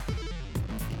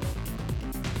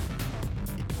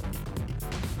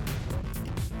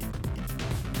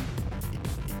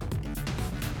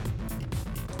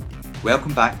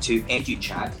Welcome back to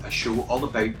EduChat, a show all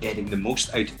about getting the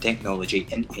most out of technology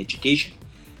in education.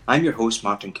 I'm your host,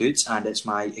 Martin Coots, and it's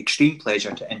my extreme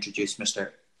pleasure to introduce Mr.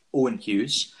 Owen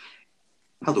Hughes.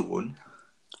 Hello, Owen.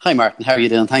 Hi, Martin. How are you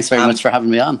doing? Thanks very much for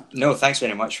having me on. No, thanks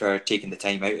very much for taking the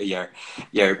time out of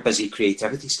your busy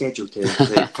creativity schedule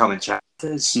to come and chat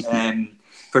with us.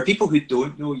 For people who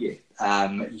don't know you,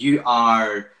 you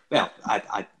are, well,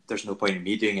 there's no point in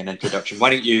me doing an introduction. Why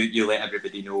don't you let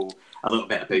everybody know a little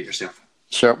bit about yourself?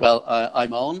 Sure. Well,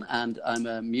 I'm Owen, and I'm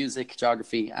a music,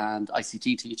 geography and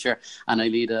ICT teacher, and I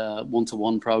lead a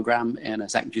one-to-one programme in a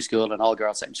secondary school, an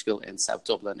all-girls secondary school in South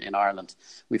Dublin in Ireland.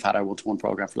 We've had our one-to-one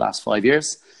programme for the last 5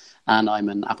 years, and I'm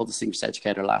an Apple Distinguished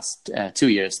Educator last 2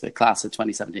 years, the class of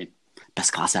 2017.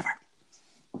 Best class ever.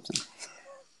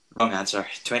 Wrong answer.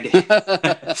 20.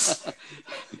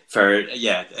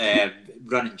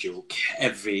 Running joke.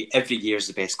 Every year is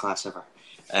the best class ever.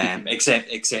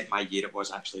 Except my year, it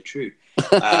was actually true.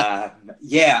 I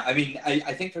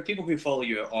think for people who follow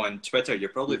you on Twitter, you're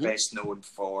probably best known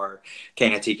for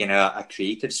kind of taking a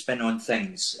creative spin on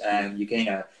things. You kind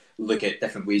of look at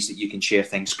different ways that you can share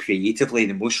things creatively.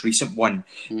 The most recent one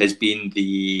has been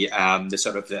I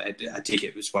take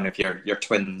it was one of your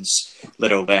twins'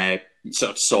 little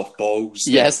sort of soft balls.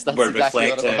 Yes, that's were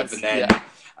exactly reflective, what it was. and then.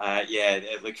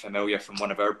 It looked familiar from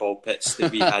one of our ball pits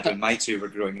that we had when my two were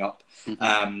growing up.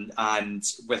 And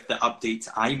with the update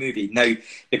to iMovie. Now,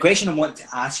 the question I want to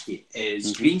ask you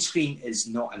is, green screen is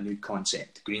not a new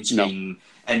concept. Green screen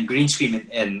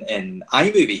in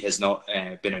iMovie has not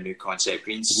been a new concept.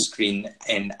 Green screen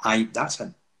in that's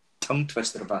a tongue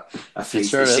twister of a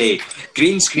phrase to say.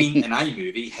 Green screen in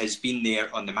iMovie has been there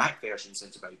on the Mac version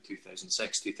since about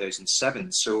 2006,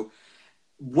 2007. So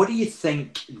what do you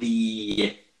think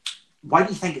why do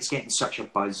you think it's getting such a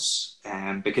buzz?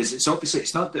 Because it's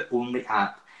not the only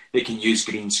app that can use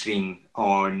green screen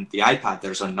on the iPad.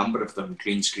 There's a number of them.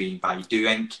 Green screen by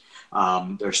DoInk.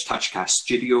 There's TouchCast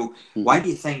Studio. Why do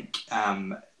you think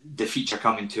the feature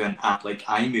coming to an app like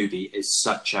iMovie is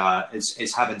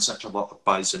having such a lot of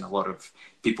buzz and a lot of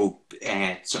people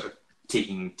sort of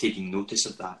taking notice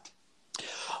of that?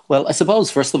 Well, I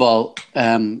suppose, first of all,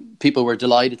 people were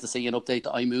delighted to see an update to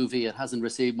iMovie. It hasn't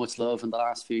received much love in the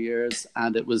last few years,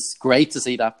 and it was great to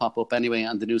see that pop up anyway,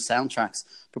 and the new soundtracks.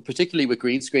 But particularly with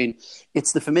green screen,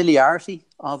 it's the familiarity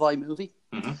of iMovie.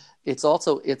 It's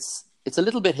also, it's a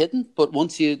little bit hidden, but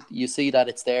once you see that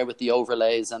it's there with the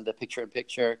overlays and the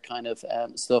picture-in-picture kind of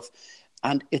stuff,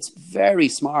 and it's very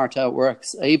smart how it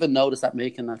works. I even noticed that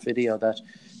making that video that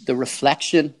the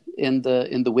reflection in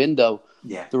the window,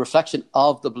 the reflection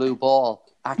of the blue ball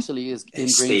actually is in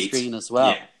green screen as well.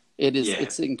 Yeah. It is. Yeah.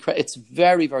 It's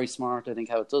very, very smart, I think,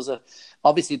 how it does it.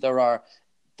 Obviously, there are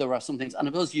some things, and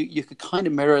I suppose you could kind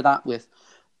of mirror that with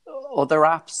other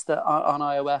apps that are on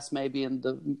iOS, maybe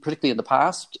particularly in the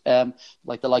past,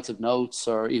 like the likes of Notes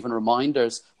or even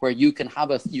Reminders, where you can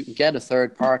get a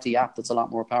third-party app that's a lot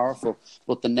more powerful,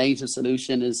 but the native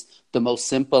solution is the most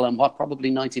simple and what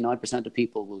probably 99% of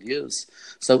people will use.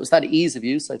 So it's that ease of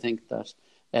use, I think, that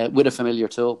with a familiar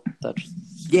tool.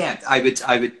 Yeah, I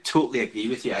would totally agree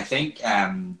with you. I think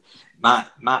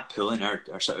Matt Pullen,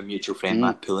 our sort of mutual friend,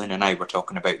 Matt Pullen, and I were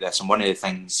talking about this, and one of the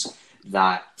things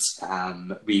that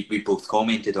we both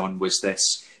commented on was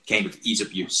this kind of ease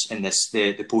of use and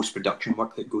the post-production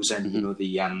work that goes in. You know,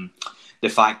 the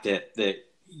fact that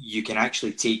you can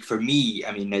actually take, for me,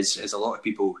 I mean, as a lot of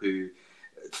people who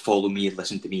follow me and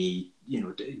listen to me, you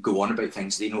know, go on about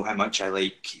things, they know how much I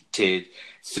like to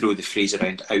throw the phrase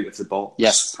around out of the box.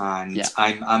 Yes. And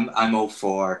I'm all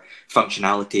for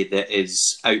functionality that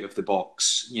is out of the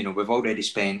box. You know, we've already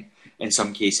spent, in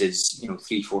some cases, you know,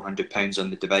 £300-400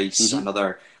 on the device,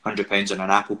 another £100 on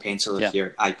an Apple Pencil if your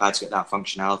iPad's got that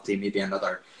functionality, maybe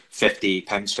another £50,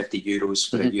 €50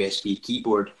 for a USB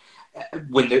keyboard.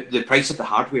 When the price of the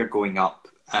hardware going up,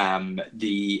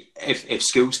 if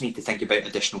schools need to think about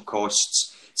additional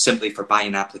costs simply for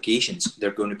buying applications, they're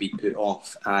going to be put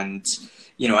off. And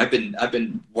you know, I've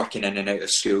been working in and out of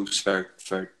schools for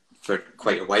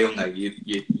quite a while now. You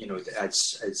know,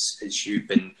 as you've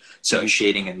been sort of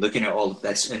sharing and looking at all of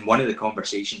this, and one of the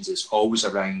conversations is always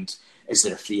around, is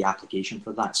there a free application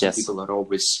for that? So people are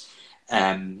always,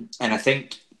 and I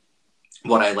think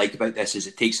what I like about this is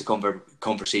it takes the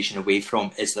conversation away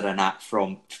from, is there an app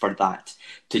for that,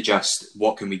 to just,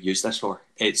 what can we use this for?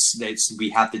 It's we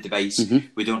have the device,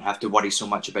 we don't have to worry so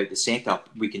much about the setup,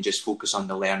 we can just focus on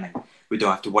the learning. We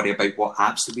don't have to worry about what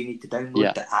apps do we need to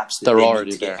download. The apps that they're they already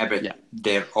need to there. get everything,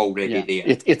 they're already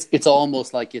there. It's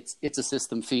almost like it's a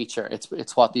system feature.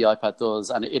 It's what the iPad does,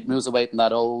 and it moves away from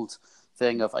that old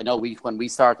thing of, I know when we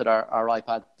started our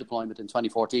iPad deployment in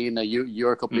 2014,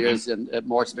 you're a couple of years and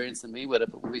more experienced than me with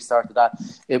it, but when we started that,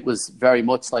 it was very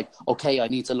much like, okay, I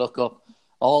need to look up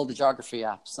all the geography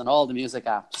apps and all the music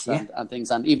apps and things.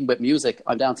 And even with music,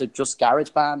 I'm down to just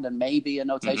GarageBand and maybe a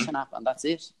notation app, and that's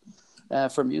it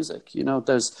for music. You know,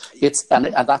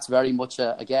 and that's very much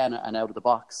again an out of the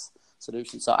box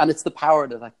solution. So, and it's the power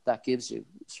that gives you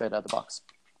straight out of the box.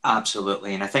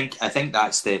 Absolutely, and I think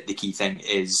that's the key thing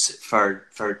is for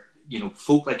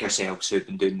folk like yourselves who've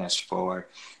been doing this for,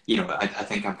 I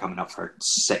think I'm coming up for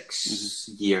 7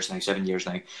 years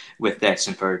now with this,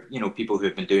 and for people who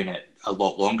have been doing it a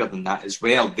lot longer than that as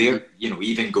well. They're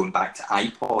even going back to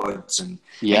iPods and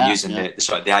using the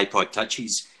sort of the iPod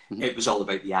touches. It was all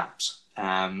about the apps.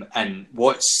 And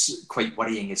what's quite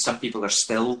worrying is some people are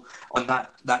still on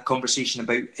that conversation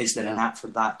about, is there an app for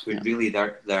that? When really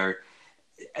they're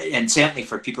and certainly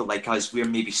for people like us, we're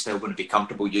maybe still going to be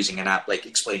comfortable using an app like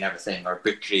Explain Everything or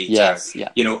Book Creator,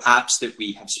 apps that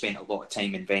we have spent a lot of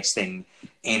time investing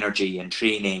energy and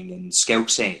training and skill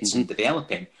sets and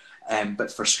developing.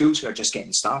 But for schools who are just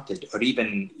getting started, or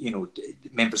even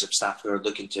members of staff who are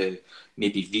looking to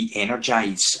maybe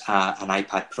re-energize an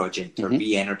iPad project or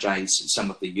re-energize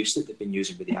some of the use that they've been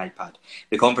using with the iPad,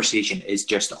 the conversation is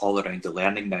just all around the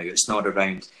learning now. It's not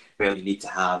around, well, you need to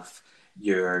have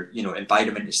your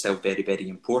environment is still very, very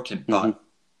important, but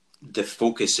the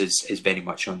focus is very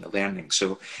much on the learning.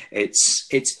 So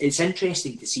it's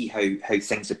interesting to see how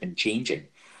things have been changing.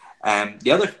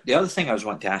 The other thing I was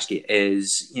wanting to ask you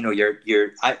is,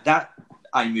 that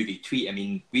iMovie tweet. I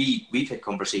mean, we've had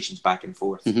conversations back and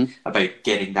forth about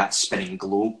getting that spinning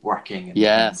globe working and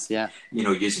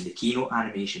using the Keynote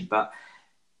animation, but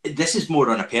this is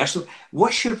more on a personal.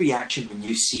 What's your reaction when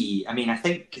you see? I mean, I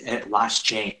think at last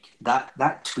check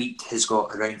that tweet has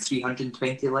got around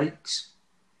 320 likes.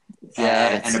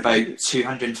 And about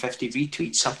 250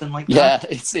 retweets, something like that.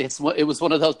 Yeah, it was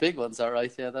one of those big ones, all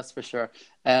right. Yeah, that's for sure.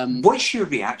 What's your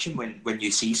reaction when you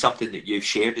see something that you've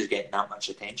shared is getting that much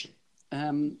attention?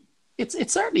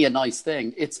 It's certainly a nice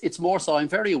thing. It's more so, I'm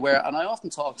very aware, and I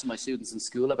often talk to my students in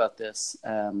school about this,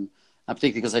 and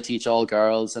particularly because I teach all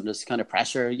girls, and there's kind of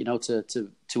pressure,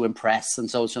 to impress and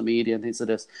social media and things like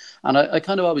this. And I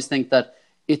kind of always think that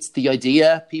it's the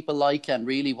idea people like, and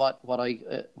really what I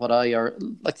or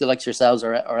like the likes yourselves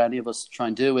or any of us try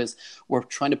and do is we're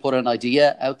trying to put an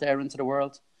idea out there into the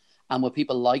world, and when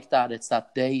people like that, it's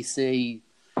that they see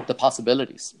the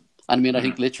possibilities. And I mean, I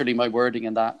think literally my wording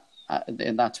in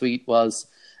that tweet was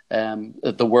a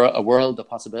world of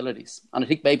possibilities, and I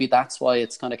think maybe that's why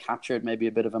it's kind of captured maybe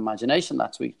a bit of imagination,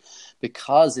 that tweet,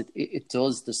 because it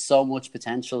does. There's so much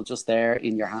potential just there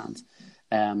in your hand.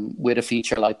 With a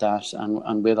feature like that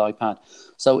and with iPad.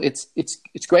 So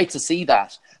it's great to see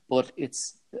that, but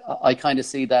I kind of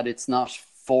see that it's not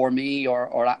for me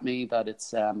or at me, that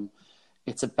it's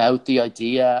about the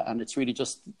idea, and it's really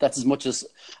just, that's as much as,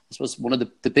 I suppose, one of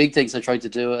the big things I try to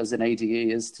do as an ADE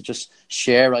is to just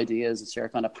share ideas and share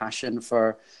kind of passion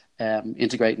for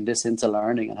integrating this into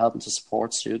learning and helping to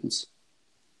support students.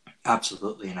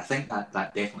 Absolutely, and I think that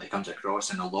definitely comes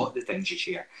across in a lot of the things you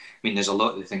share. I mean, there's a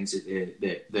lot of the things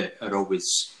that are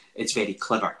always, it's very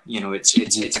clever.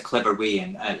 It's a clever way,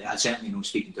 and I certainly know,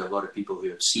 speaking to a lot of people who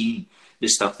have seen the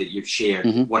stuff that you've shared,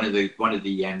 one of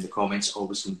the comments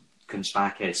always comes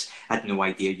back is, I had no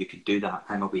idea you could do that.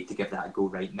 I'm away to give that a go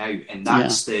right now, and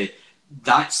that's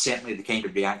certainly the kind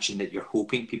of reaction that you're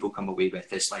hoping people come away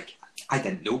with. Is like, I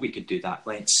didn't know we could do that.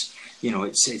 Let's,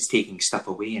 it's taking stuff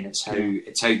away, and it's how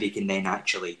they can then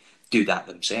actually do that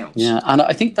themselves. Yeah, and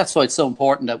I think that's why it's so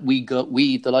important that we,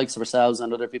 the likes of ourselves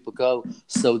and other people, go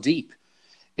so deep.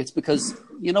 It's because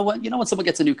when someone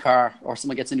gets a new car or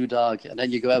someone gets a new dog, and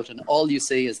then you go out and all you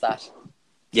see is that.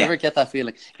 Do you ever get that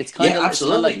feeling? It's kind of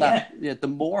absolutely like that. Yeah, the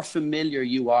more familiar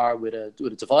you are with a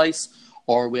device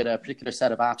or with a particular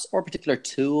set of apps or a particular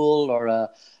tool or a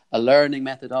learning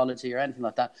methodology or anything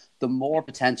like that, the more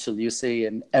potential you see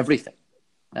in everything,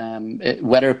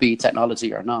 whether it be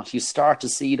technology or not. You start to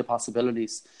see the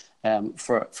possibilities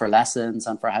for lessons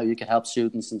and for how you can help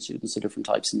students of different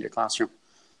types in your classroom.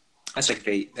 That's a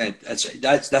great.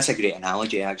 That's a great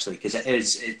analogy, actually, because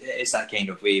it's that kind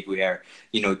of way where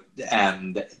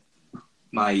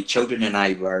my children and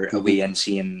I were away and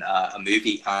seeing a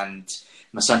movie, and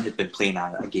my son had been playing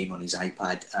a game on his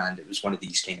iPad, and it was one of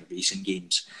these kind of racing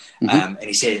games. And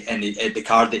he said, and the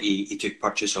car that he took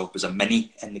purchase of was a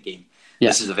Mini in the game. Yeah.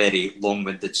 This is a very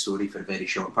long-winded story for a very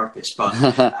short purpose. But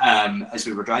as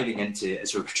we were driving into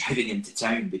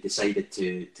town, we decided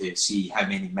to see how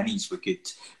many Minis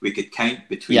we could count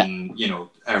between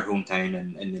our hometown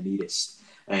and the nearest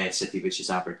city, which is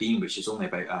Aberdeen, which is only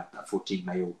about a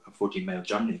 14-mile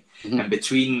journey. And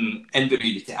between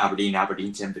Inverurie to Aberdeen,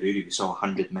 Aberdeen to Inverurie, we saw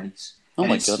 100 minis. Oh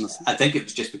my goodness! I think it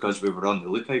was just because we were on the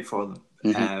lookout for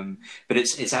them. But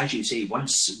it's as you say,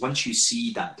 once you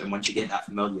see that, and once you get that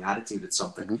familiarity with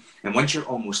something, and once you're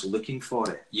almost looking for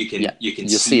it, you can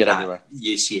see it that, everywhere.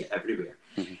 You see it everywhere.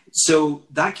 So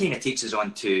that kind of takes us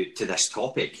on to this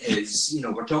topic. Is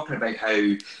we're talking about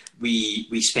how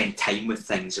we spend time with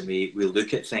things and we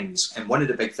look at things, and one of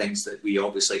the big things that we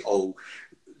obviously all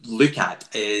look at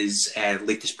is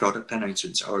latest product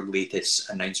announcements or latest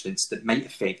announcements that might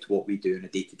affect what we do on a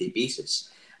day-to-day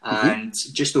basis. And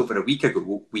just over a week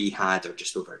ago, or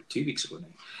just over 2 weeks ago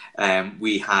now,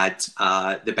 we had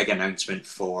the big announcement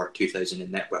for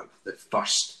 2019, the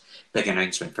first big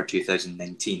announcement for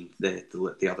 2019.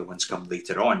 The other ones come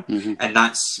later on. And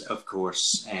that's, of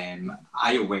course,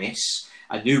 iOS,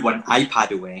 a new one,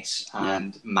 iPadOS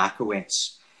and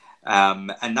macOS.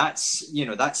 And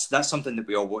that's something that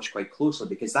we all watch quite closely,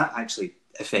 because that actually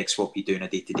affects what we do on a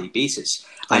day-to-day basis.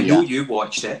 I know you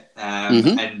watched it,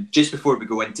 and just before we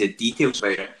go into details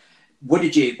about it, what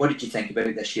did you think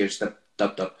about this year's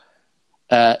Dub?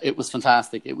 It was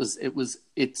fantastic.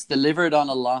 It's delivered on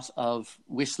a lot of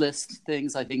wish list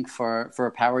things, I think,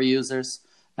 for power users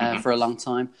for a long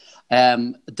time.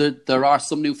 There are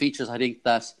some new features. I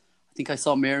think I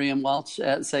saw Miriam Walsh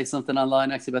say something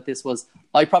online actually about this.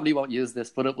 I probably won't use this,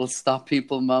 but it will stop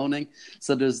people moaning.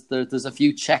 So there's a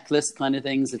few checklist kind of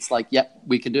things. It's like, yep,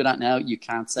 we can do that now. You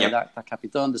can't say that can't be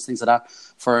done. There's things like that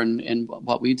for in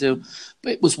what we do.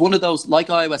 But it was one of those, like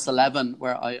iOS 11,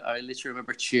 where I literally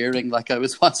remember cheering like I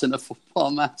was watching a football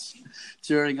match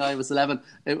during iOS 11.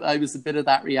 I was a bit of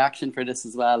that reaction for this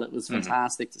as well. It was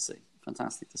fantastic to see.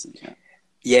 Yeah.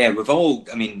 Yeah, we've all,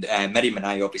 Miriam and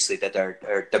I obviously did our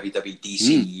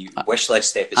WWDC wish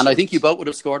list episode. And I think you both would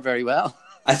have scored very well.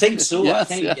 I think so.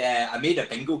 Yes, I made a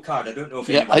bingo card. I don't know if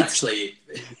anyone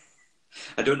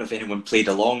I don't know if anyone played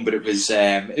along, but it was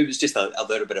just a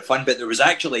little bit of fun. But I was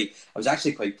actually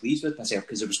quite pleased with myself,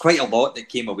 because there was quite a lot that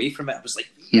came away from it. I was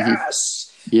like,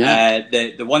 yes! Yeah.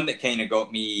 The one that kind of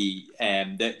got me,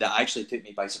 that actually took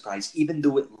me by surprise, even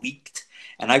though it leaked.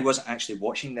 And I wasn't actually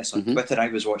watching this on Twitter. I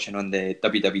was watching on the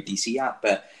WWDC app.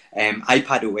 But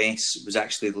iPadOS was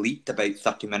actually leaked about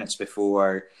 30 minutes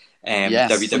before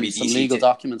WWDC. Some legal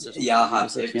documents or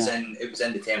something. It was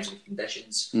in the terms and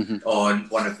conditions on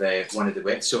one of the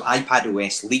webs. So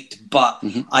iPadOS leaked, but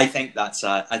I think that's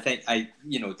like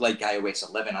iOS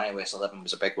 11. iOS 11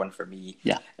 was a big one for me.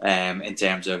 Yeah. In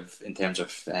terms of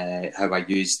how I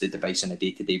use the device on a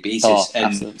day-to-day basis. Oh,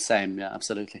 absolutely same. Yeah,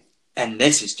 absolutely. And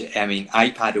this is just,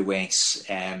 iPadOS.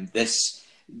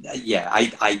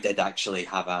 I did actually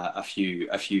have a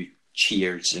few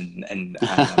cheers and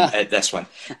at this one,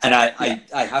 and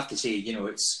I have to say,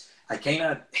 I kind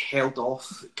of held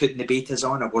off putting the betas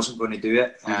on. I wasn't going to do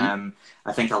it.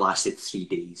 I think I lasted 3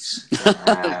 days.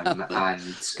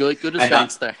 And good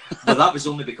response there. But that was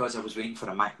only because I was waiting for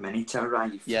a Mac Mini to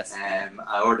arrive. Yes.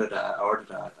 I ordered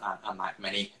a Mac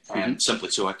Mini simply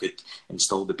so I could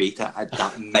install the beta.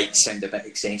 That might sound a bit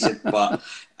excessive, but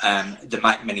the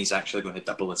Mac Mini is actually going to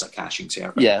double as a caching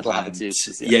server. Yeah, it'll have its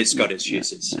uses. Yeah, it's got its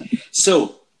uses. Yeah.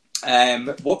 So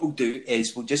what we'll do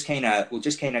is we'll just kind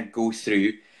of go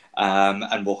through.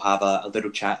 And we'll have a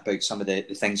little chat about some of the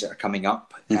things that are coming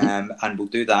up, and we'll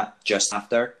do that just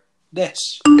after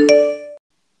this.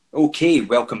 Okay,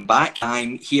 welcome back.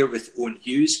 I'm here with Owen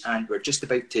Hughes, and we're just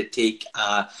about to take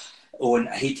Owen,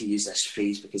 I hate to use this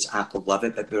phrase because Apple love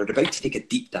it, but we're about to take a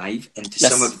deep dive into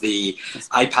some of the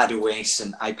iPadOS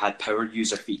and iPad Power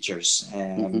user features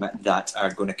that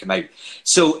are going to come out.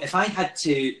 So if I had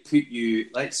to put you,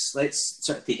 let's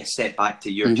sort of take a step back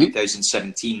to your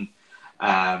 2017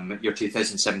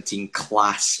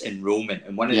 class enrollment,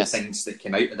 and one of the things that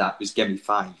came out of that was Gimme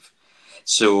 5.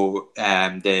 So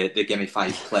the Gimme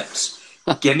 5 clips.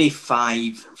 Gimme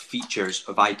 5 features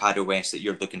of iPadOS that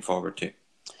you're looking forward to.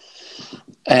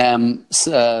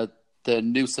 So the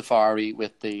new Safari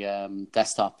with the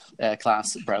desktop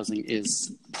class browsing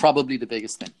is probably the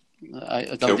biggest thing.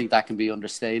 I don't think that can be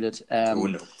understated.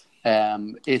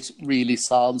 It really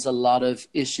solves a lot of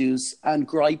issues and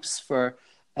gripes for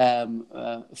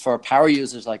power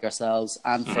users like ourselves,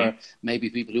 and for maybe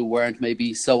people who weren't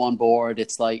maybe so on board.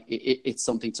 It's like it's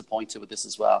something to point to with this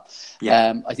as well.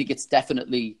 I think it's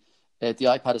definitely the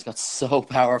iPad has got so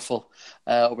powerful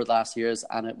over the last years,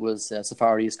 and it was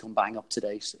Safari has come bang up to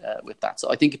date with that.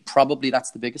 So I think probably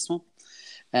that's the biggest one.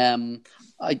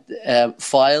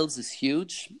 Files is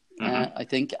huge, I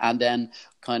think, and then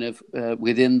kind of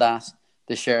within that,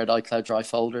 the shared iCloud Drive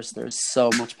folders. There's so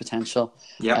much potential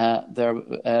there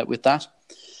with that.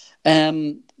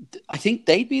 I think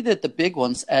they'd be the big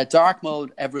ones. Dark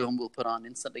mode, everyone will put on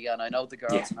instantly. And I know the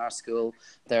girls in our school,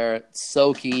 they're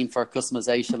so keen for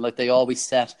customization. Like they always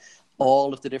set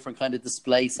all of the different kind of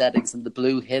display settings and the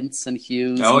blue hints and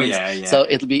hues. So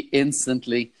it'll be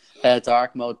instantly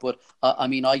dark mode. But I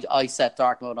mean, I set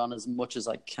dark mode on as much as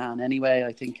I can anyway.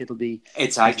 I think it'll be.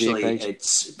 It's actually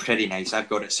it's pretty nice. I've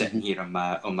got it sitting here on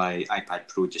my iPad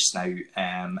Pro just now,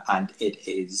 and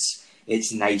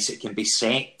it's nice. It can be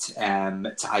set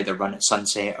to either run at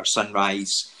sunset or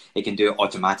sunrise. It can do it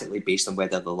automatically based on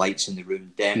whether the lights in the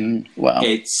room dim. Wow.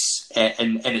 It's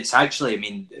and it's actually, I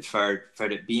mean, for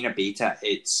it being a beta,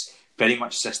 it's pretty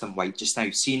much system wide just now.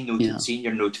 Seeing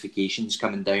your notifications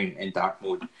coming down in dark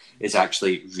mode is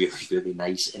actually really, really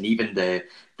nice. And even the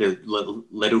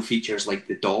little features like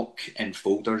the dock and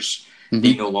folders,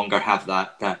 they no longer have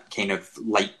that kind of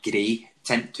light grey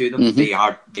tint to them. They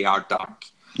are dark.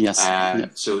 Yes.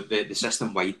 So the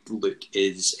system wide look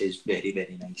is very,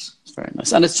 very nice. It's very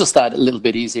nice, and it's just that a little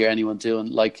bit easier. Anyone doing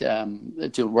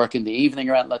doing work in the evening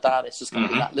or anything like that, it's just going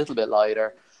to be that little bit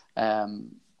lighter.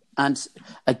 And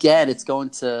again, it's going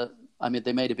to. I mean,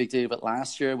 they made a big deal of it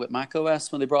last year with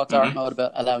macOS when they brought dark mode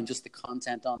about allowing just the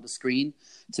content on the screen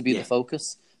to be the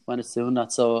focus when it's doing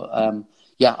that. So.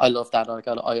 Yeah, I love that.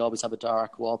 I always have a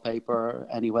dark wallpaper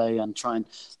anyway, and try and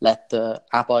let the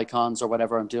app icons or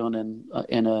whatever I'm doing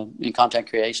in content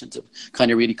creation to kind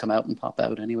of really come out and pop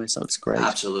out anyway. So it's great.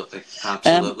 Absolutely.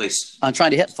 I'm trying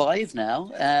to hit 5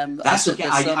 now. That's okay.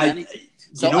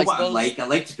 You know what I'm like? I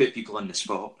like to put people on the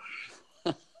spot.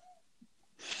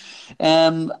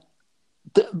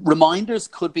 The reminders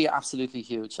could be absolutely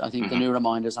huge. I think the new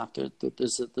reminders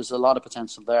there's a lot of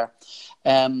potential there.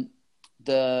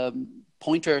 The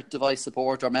pointer device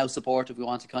support or mouse support, if we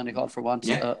want to kind of call it for want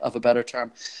of a better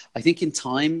term, I think in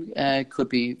time could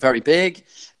be very big,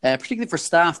 particularly for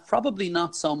staff. Probably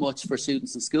not so much for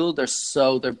students in school.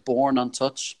 They're born on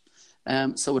touch,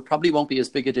 so it probably won't be as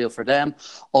big a deal for them.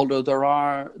 Although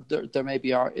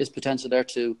there is potential there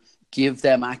to give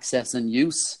them access and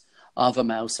use of a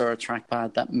mouse or a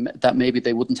trackpad that maybe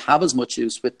they wouldn't have as much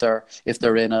use with if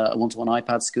they're in a one-to-one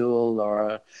iPad school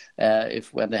or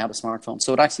when they have a smartphone.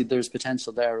 So there's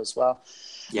potential there as well.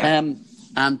 Yeah.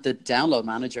 And the download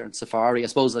manager in Safari, I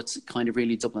suppose that's kind of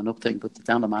really doubling up thing, but the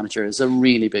download manager is a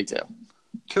really big deal.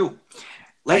 Cool.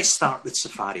 Let's start with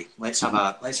Safari. Let's have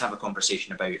a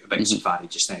conversation about Safari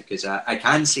just now, because I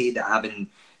can say that having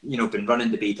been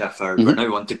running the beta we're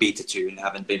now on to beta 2, and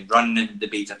having been running the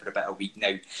beta for about a week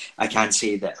now, I can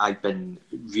say that I've been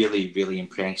really, really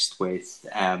impressed with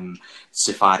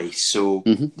Safari. So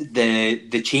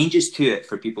the changes to it,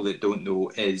 for people that don't know,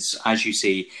 is, as you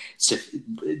say,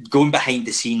 going behind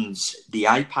the scenes, the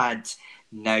iPad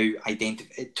now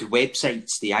to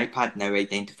websites, the iPad now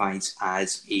identifies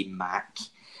as a Mac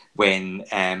when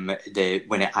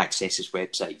it accesses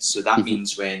websites. So that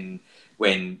means when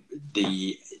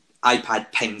the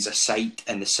iPad pings a site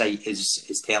and the site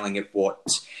is telling it what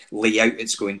layout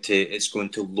it's going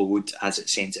to load as it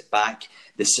sends it back,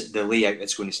 the layout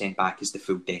it's going to send back is the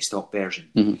full desktop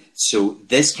version. So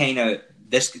this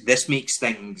makes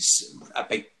things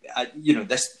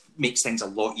this makes things a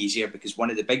lot easier, because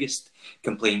one of the biggest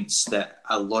complaints that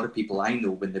a lot of people I know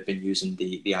when they've been using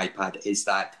the iPad is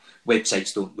that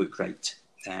websites don't look right.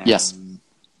 Yes.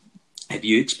 Have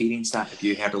you experienced that? Have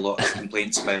you heard a lot of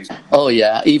complaints about? Oh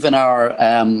yeah, even our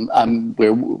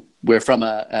we're from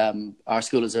our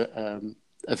school is a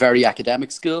very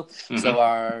academic school, so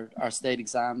our state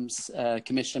exams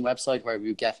commission website, where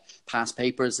we get past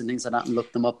papers and things like that and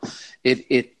look them up,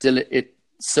 it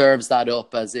serves that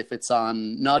up as if it's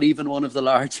on not even one of the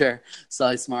larger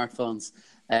size smartphones.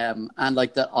 And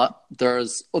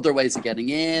there's other ways of getting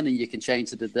in, and you can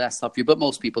change to the desktop view, but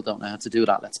most people don't know how to do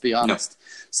that, let's be honest. No.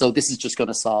 So this is just going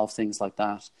to solve things like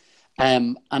that.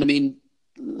 And I mean,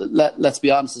 let's be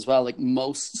honest as well, like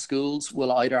most schools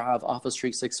will either have Office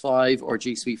 365 or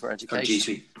G Suite for Education. Or G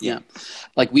Suite, yeah.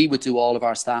 Like we would do all of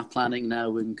our staff planning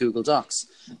now in Google Docs.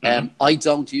 I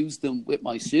don't use them with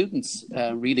my students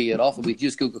really at all. We'd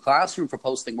use Google Classroom for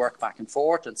posting work back and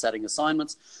forth and setting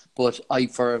assignments. But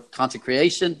for content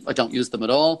creation, I don't use them at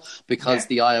all, because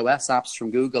the iOS apps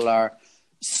from Google are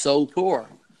so poor.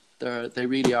 They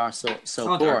really are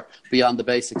so poor beyond the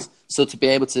basics. So to be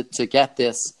able to get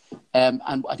this, and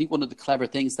I think one of the clever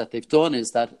things that they've done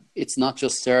is that it's not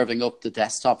just serving up the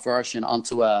desktop version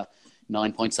onto a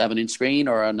 9.7-inch screen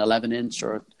or an 11-inch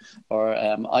or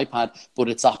iPad, but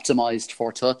it's optimized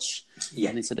for touch.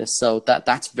 Yeah. And so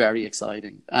that's very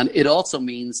exciting. And it also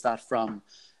means that from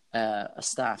a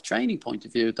staff training point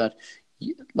of view, that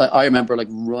like I remember like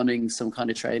running some kind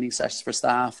of training sessions for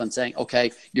staff and saying,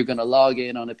 okay, you're going to log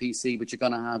in on a PC, but you're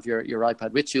going to have your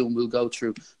iPad with you, and we'll go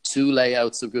through 2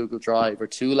 layouts of Google Drive or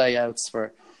 2 layouts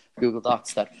for Google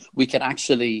Docs, that we can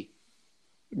actually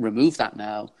remove that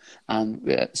now,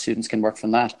 and students can work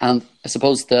from that. And I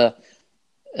suppose the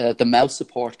mouse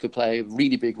support could play a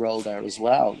really big role there as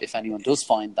well, if anyone does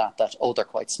find that they're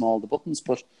quite small, the buttons,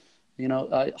 but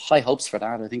high hopes for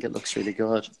that. I think it looks really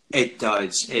good. It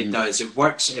does. It does. It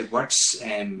works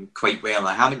quite well.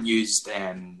 I haven't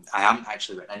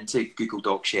actually went into Google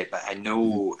Docs yet, but I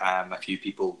know a few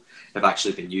people have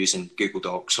actually been using Google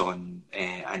Docs on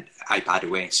an iPad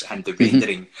OS, and the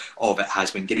rendering of it has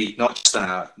been great. Not just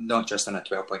on a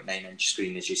 12.9-inch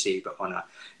screen, as you say, but on a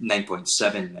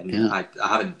 9.7. And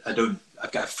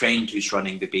I've got a friend who's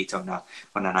running the beta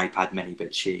on an iPad Mini,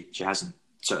 but she hasn't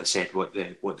sort of said what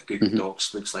the Google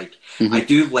Docs looks like. I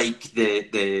do like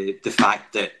the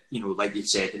fact that, like you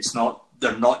said,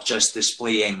 they're not just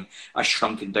displaying a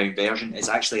shrunken down version. It's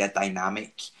actually a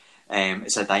dynamic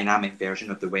version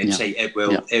of the website.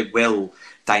 It will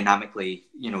dynamically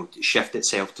shift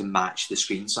itself to match the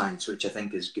screen size, which I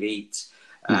think is great.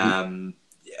 And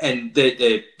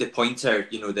the pointer,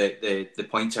 the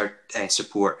pointer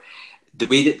support, the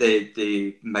way that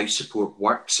the mouse support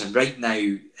works, and right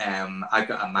now I've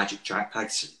got a Magic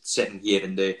Trackpad sitting here,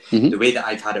 and the way that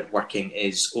I've had it working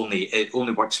is it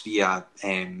only works via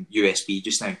USB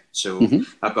just now. So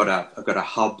I've got a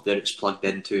hub that it's plugged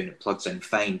into, and it plugs in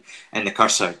fine. And the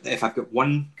cursor, if I've got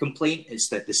one complaint, it's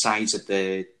that the size of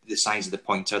the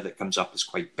pointer that comes up is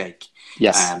quite big.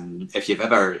 Yes.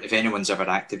 If anyone's ever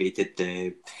activated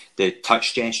the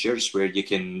touch gestures where you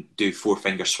can do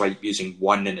 4-finger swipe using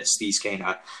one, and it's these kind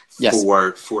of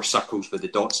four circles with the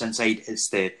dots inside,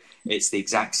 it's the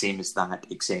exact same as that,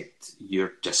 except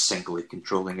you're just singly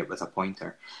controlling it with a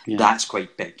pointer. That's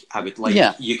quite big. I would like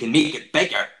you can make it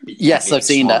bigger. Yes, I've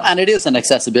seen that, and it is an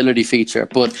accessibility feature.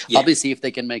 But obviously, if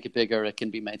they can make it bigger, it can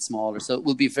be made smaller. So it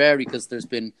will be varied, because there's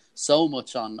been so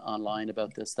much online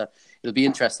about this that it'll be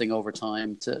interesting over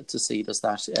time to see does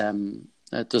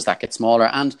that get smaller.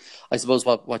 And I suppose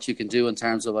what you can do in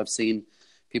terms of, I've seen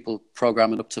people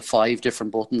programming up to 5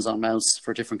 different buttons on mouse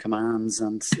for different commands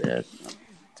and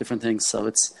different things. So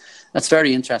that's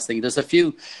very interesting. There's a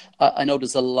few, I know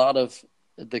there's a lot of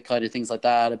the kind of things like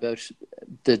that about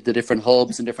the different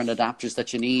hubs and different adapters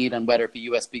that you need, and whether it be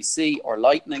USB-C or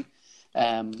Lightning,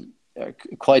 are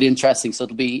quite interesting. So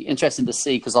it'll be interesting to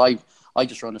see, because I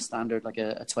just run a standard, like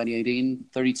a 2018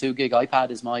 32 gig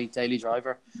iPad is my daily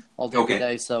driver all day every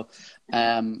day. So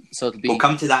it'll be. We'll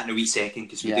come to that in a wee second,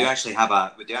 because we do actually have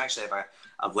a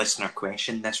listener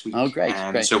question this week. Oh, great!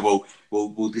 Great. So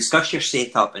we'll discuss your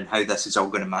setup and how this is all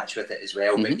going to match with it as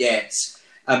well. But yes,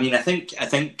 I mean, I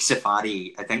think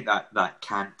Safari. I think that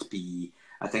can't be.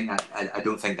 I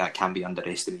don't think that can be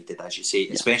underestimated, as you say,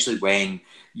 especially when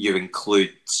you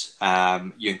include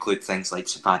things like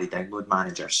Safari Download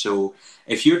Manager. So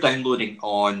if you're downloading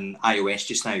on iOS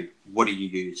just now, what do you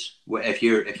use? If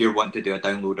you're wanting to do a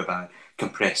download of a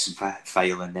compressed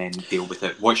file and then deal with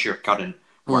it, what's your current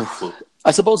workflow? I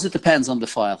suppose it depends on the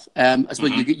file. I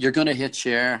suppose you're going to hit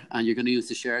share, and you're going to use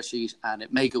the share sheet, and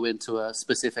it may go into a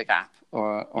specific app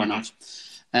or not.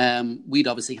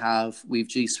 We've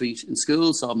G Suite in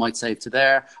school, so I might save to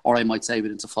there, or I might save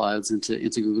it into files into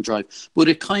Google Drive. But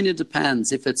it kind of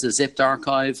depends. If it's a zipped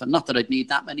archive, and not that I'd need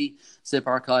that many zip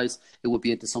archives, it would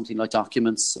be into something like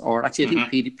Documents, or actually I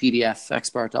think PDF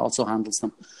Expert also handles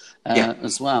them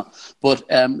as well. But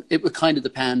it would kind of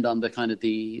depend on the kind of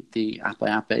the app by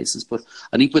app basis. But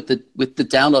I think with the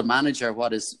Download Manager,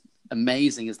 what is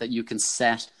amazing is that you can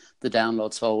set the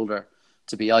downloads folder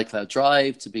to be iCloud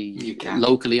Drive, to be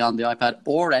locally on the iPad,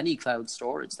 or any cloud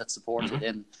storage that's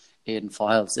supported in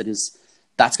files.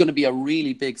 That's going to be a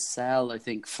really big sell, I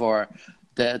think, for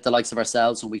the likes of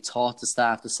ourselves, when we taught the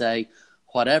staff to say,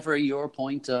 whatever your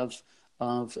point of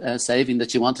saving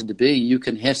that you wanted to be,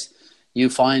 you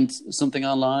find something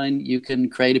online, you can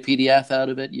create a PDF out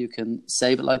of it, you can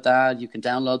save it like that, you can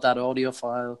download that audio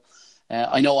file.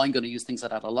 I know I'm going to use things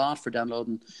like that a lot for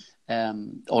downloading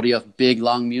audio of big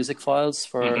long music files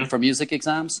for music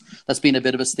exams. That's been a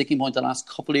bit of a sticking point the last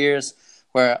couple of years,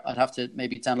 where I'd have to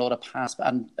maybe download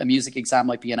and a music exam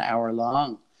might be an hour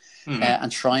long.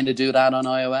 And trying to do that on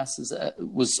iOS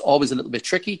was always a little bit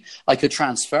tricky. I could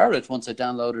transfer it once I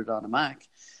downloaded it on a Mac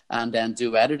and then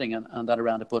do editing and that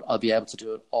around it, but I'll be able to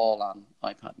do it all on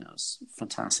iPad now. It's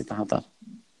fantastic to have that.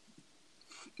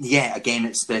 Yeah, again,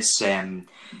 it's this.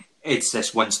 it's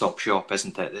this one-stop shop,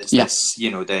 isn't it? It's Yeah. this,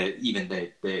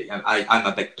 I'm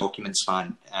a big documents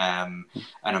fan, and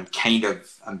I'm kind of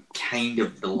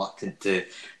reluctant to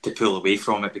pull away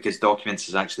from it, because documents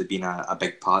has actually been a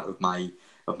big part of my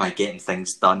getting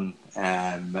things done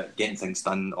on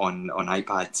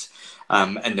iPads,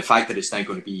 and the fact that it's now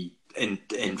going to be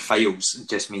in files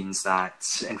just means that,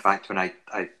 in fact, when I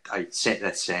set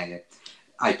this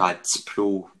iPad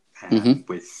Pro. I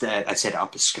set it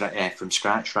up from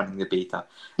scratch, running the beta,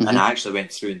 and I actually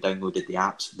went through and downloaded the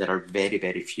apps. There are very,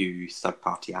 very few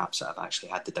third-party apps that I've actually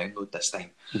had to download this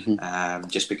time,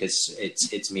 just because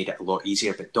it's made it a lot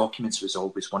easier. But Documents was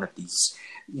always one of these,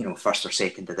 first or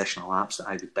second additional apps that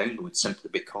I would download,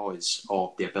 simply because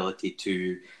of the ability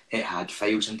to. It had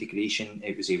files integration.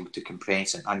 It was able to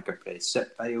compress and uncompress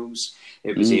zip files.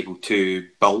 It was able to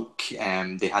bulk.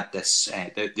 They had this.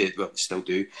 They still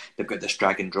do. They've got this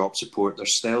drag and drop support.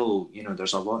 There's still,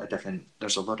 there's a lot of different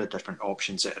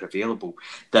options that are available.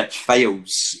 That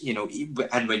files,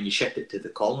 and when you shift it to the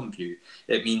column view,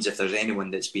 it means if there's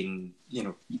anyone that's been,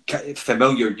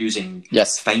 familiar using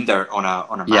Finder on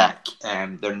a Mac,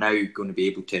 they're now going to be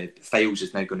able to. Files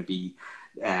is now going to be.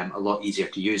 A lot easier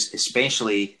to use,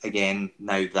 especially again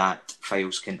now that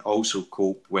files can also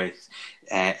cope with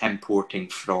importing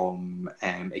from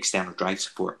external drive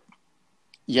support.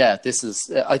 Yeah,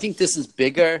 I think this is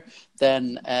bigger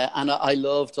than, and I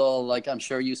loved all, like, I'm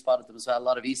sure you spotted them as well, a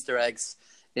lot of Easter eggs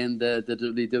in the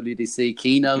WWDC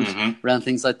keynote around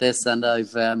things like this, and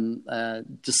I've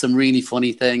just some really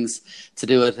funny things to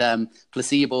do with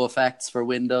placebo effects for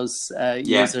Windows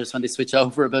users when they switch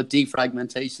over, about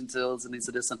defragmentation tools and things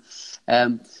like this.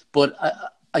 But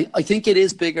I think it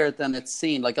is bigger than it's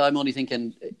seen. Like, I'm only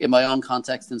thinking in my own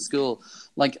context in school,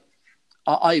 like,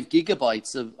 I have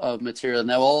gigabytes of material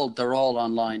now. They're all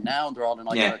online now. They're all in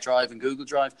iCloud Drive and Google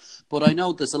Drive. But I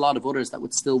know there's a lot of others that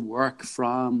would still work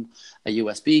from a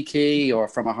USB key or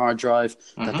from a hard drive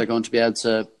that they're going to be able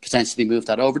to potentially move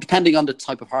that over, depending on the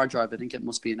type of hard drive. I think it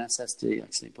must be an SSD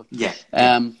actually.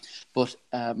 But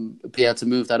be able to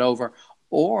move that over,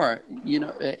 or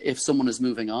if someone is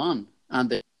moving on and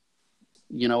they,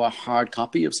 a hard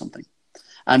copy of something,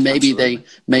 and maybe they.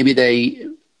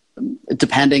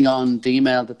 Depending on the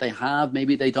email that they have,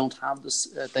 maybe they don't have this.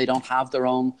 They don't have their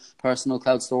own personal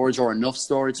cloud storage or enough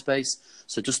storage space.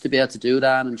 So just to be able to do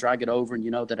that and drag it over, and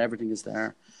that everything is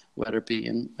there, whether it be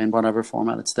in whatever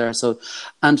format it's there. So,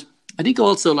 and I think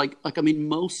also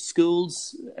most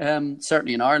schools,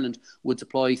 certainly in Ireland, would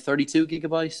deploy 32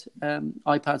 gigabyte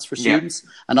iPads for students,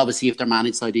 and obviously if they're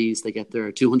managed IDs, they get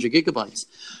their 200 gigabytes,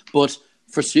 but.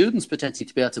 For students potentially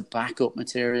to be able to back up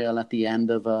material at the end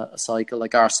of a cycle,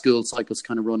 like our school cycles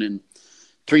kind of run in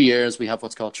 3 years. We have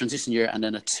what's called transition year and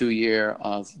then a 2 year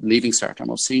of leaving cert, our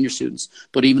most senior students.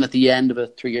 But even at the end of a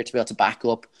 3 year, to be able to back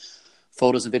up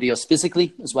photos and videos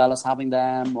physically, as well as having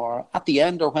them, or at the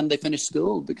end or when they finish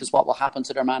school, because what will happen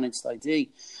to their managed ID.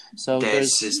 So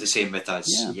this is the same with us.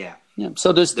 Yeah.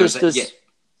 So there's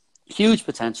huge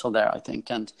potential there, I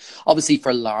think, and obviously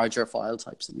for larger file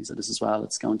types and things like this as well,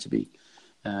 it's going to be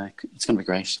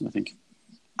great, I think.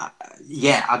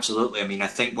 Yeah, absolutely. I mean, I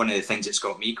think one of the things that's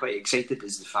got me quite excited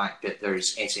is the fact that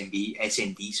there's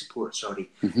SMB support,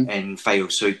 in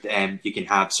files. So you can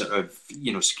have sort of,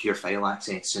 secure file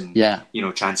access and,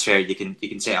 transfer. You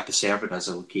can set up a server as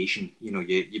a location.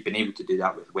 You've been able to do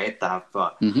that with WebDAV,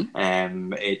 but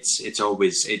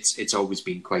it's always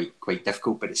been quite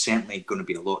difficult, but it's certainly going to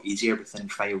be a lot easier within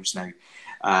files now.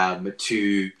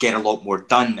 To get a lot more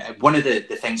done. One of the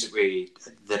things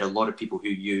that a lot of people who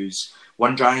use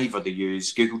OneDrive or they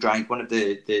use Google Drive, one of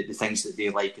the things that they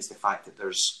like is the fact that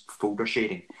there's folder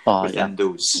sharing within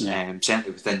those.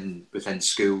 Certainly within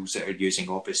schools that are using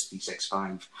Office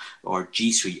 365 or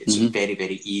G Suite, it's very,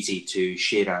 very easy to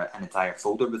share an entire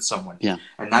folder with someone.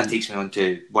 And that takes me on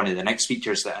to one of the next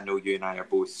features that I know you and I are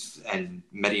both, and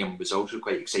Miriam was also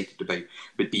quite excited about,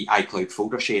 would be iCloud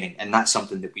folder sharing. And that's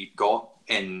something that we've got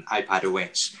in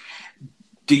iPadOS.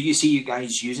 Do you see you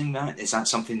guys using that? Is that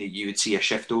something that you would see a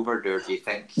shift over, or do you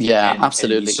think? Yeah,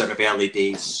 absolutely. In sort of early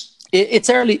days. It's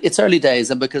early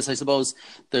days, and because I suppose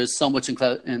there's so much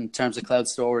in terms of cloud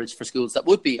storage for schools that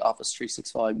would be Office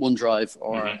 365, OneDrive,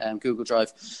 or Google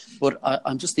Drive. But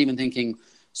I'm just even thinking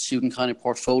student kind of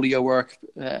portfolio work,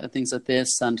 things like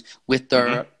this, and with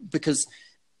their because.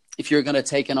 If you're going to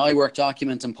take an iWork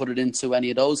document and put it into any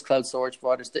of those cloud storage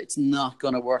providers, it's not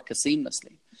going to work as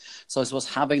seamlessly. So I suppose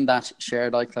having that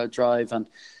shared iCloud drive and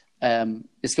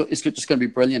it's just going to be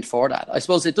brilliant for that. I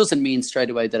suppose it doesn't mean straight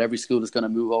away that every school is going to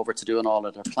move over to doing all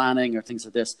of their planning or things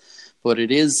like this, but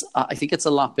it is. I think it's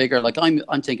a lot bigger. Like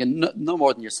I'm thinking no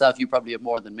more than yourself. You probably have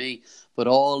more than me, but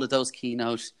all of those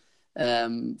keynote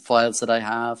files that I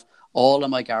have, all of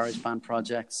my GarageBand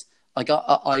projects.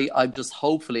 I'm just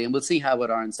hopefully, and we'll see how it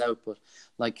irons out, but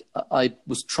like I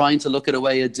was trying to look at a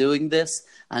way of doing this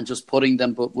and just putting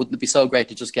them, but wouldn't it be so great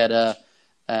to just get a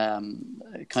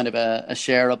kind of a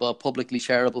shareable, publicly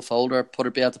shareable folder,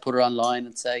 be able to put it online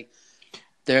and say,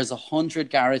 there's 100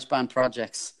 GarageBand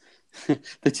projects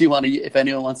that you want to, if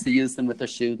anyone wants to use them with their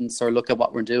students or look at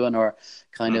what we're doing, or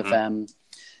kind of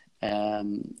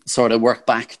sort of work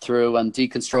back through and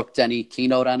deconstruct any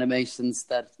keynote animations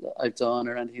that I've done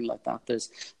or anything like that.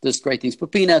 There's great things,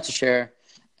 but being able to share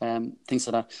things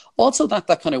like that. Also that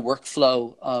kind of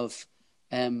workflow of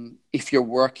if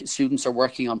your students are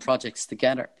working on projects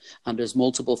together and there's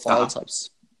multiple file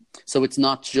types. So it's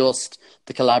not just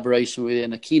the collaboration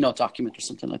within a keynote document or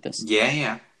something like this.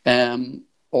 Yeah.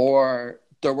 Or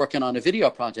they're working on a video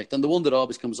project. And the one that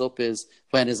always comes up is,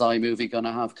 when is iMovie going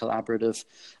to have collaborative?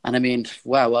 And I mean,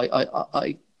 wow,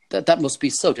 that must be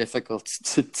so difficult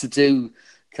to do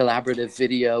collaborative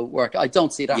video work. I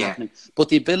don't see that happening. But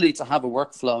the ability to have a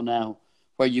workflow now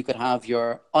where you could have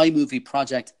your iMovie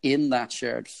project in that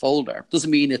shared folder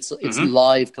doesn't mean it's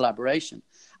live collaboration.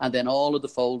 And then all of the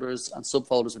folders and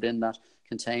subfolders within that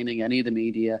containing any of the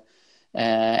media,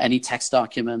 any text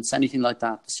documents, anything like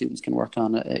that, the students can work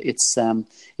on. It's going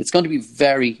to be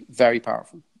very, very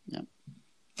powerful.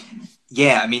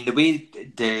 Yeah, I mean, the way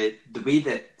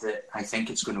that I think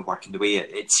it's going to work, and the way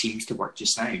it seems to work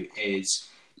just now, is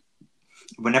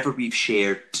whenever we've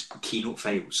shared keynote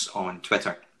files on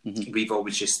Twitter, we've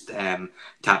always just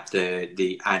tapped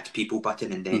the add people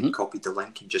button and then copied the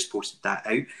link and just posted that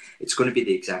out. It's going to be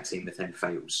the exact same within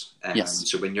files.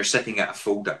 So when you're sitting at a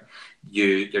folder,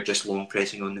 you're just long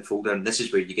pressing on the folder, and this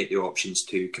is where you get the options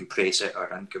to compress it or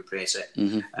uncompress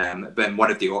it. But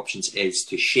one of the options is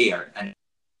to share, and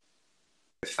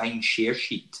the fine share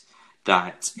sheet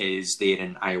that is there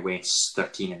in iOS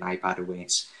 13 and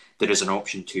iPadOS, there is an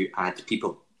option to add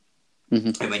people.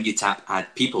 And when you tap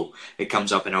add people, it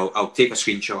comes up, and I'll take a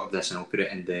screenshot of this and I'll put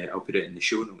it in the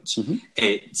show notes.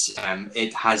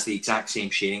 It has the exact same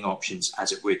sharing options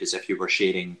as it would as if you were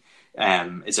sharing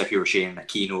a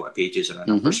keynote, a pages, or a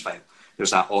numbers file.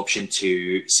 There's that option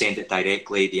to send it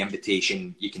directly. The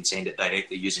invitation, you can send it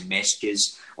directly using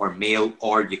messages or mail,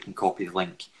 or you can copy the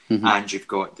link. And you've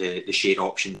got the share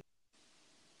option.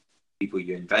 People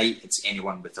you invite, it's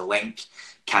anyone with a link,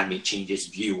 can make changes,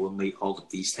 view only, all of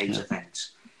these types of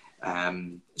things.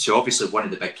 So obviously one of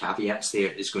the big caveats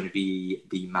there is going to be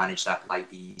the managed Apple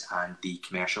IDs and the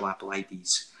commercial Apple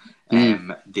IDs.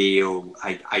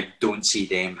 I don't see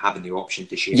them having the option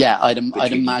to share. Yeah, I'd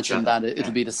imagine that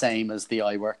it'll be the same as the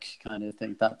iWork kind of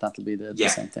thing. That'll be the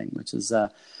same thing, which is I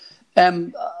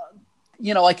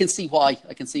can see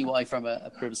why from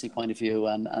a privacy point of view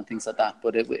and things like that.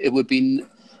 But it would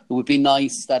be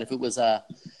nice that if it was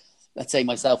let's say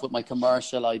myself with my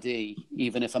commercial ID,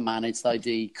 even if a managed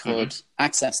ID could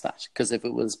access that, because if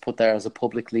it was put there as a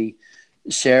publicly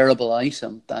shareable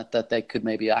item, that they could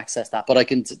maybe access that. But I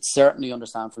can certainly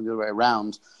understand from the other way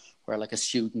around, where like a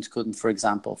student couldn't, for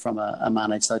example, from a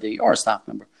managed ID or a staff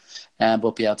member,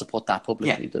 but be able to put that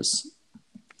publicly. There's,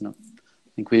 I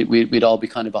think we'd all be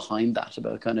kind of behind that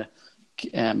about kind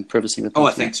of privacy. With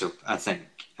I think so.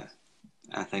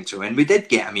 I think so. And we did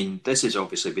get, we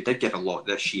did get a lot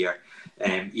this year,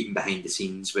 even behind the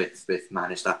scenes with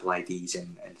managed Apple IDs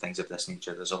and things of this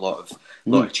nature. There's a lot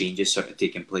of changes sort of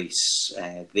taking place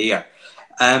there.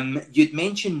 You'd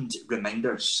mentioned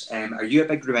reminders. Are you a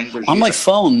big reminders on user? My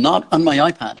phone, not on my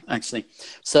iPad, actually.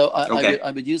 So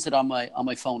I would use it on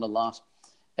my phone a lot.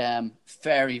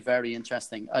 Very, very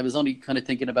interesting. I was only kind of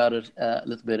thinking about it a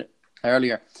little bit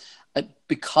earlier.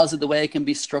 Because of the way it can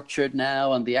be structured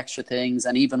now and the extra things,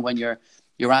 and even when you're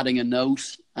adding a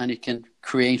note and it can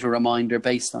create a reminder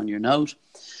based on your note.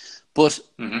 But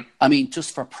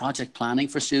just for project planning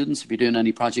for students, if you're doing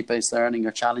any project-based learning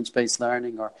or challenge-based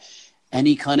learning or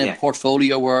any kind of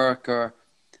portfolio work or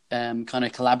kind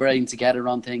of collaborating together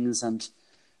on things, and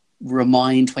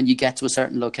remind when you get to a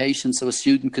certain location, so a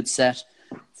student could set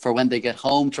for when they get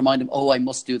home to remind them, I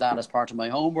must do that as part of my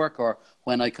homework, or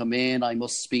when I come in, I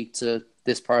must speak to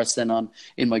this person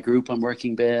in my group I'm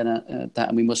working with,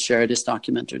 and we must share this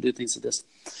document or do things like this.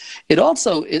 It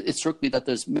also, it struck me that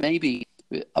there's maybe,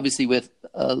 obviously with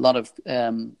a lot of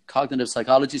cognitive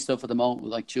psychology stuff at the moment,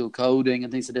 with like dual coding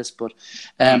and things like this, but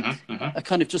I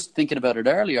kind of just thinking about it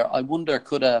earlier, I wonder,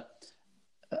 could a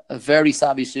very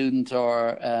savvy student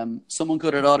or someone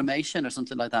good at automation or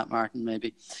something like that, Martin,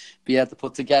 maybe be able to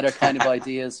put together kind of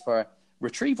ideas for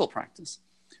retrieval practice,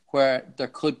 where there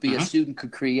could be a student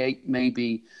could create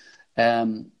maybe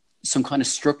some kind of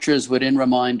structures within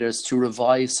reminders to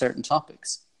revise certain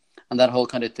topics. and that whole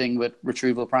kind of thing with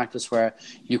retrieval practice, where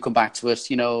you come back to it,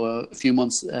 a few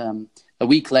months, a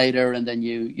week later, and then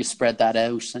you spread that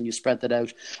out and you spread that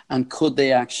out. And could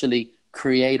they actually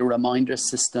create a reminder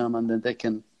system, and then they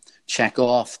can check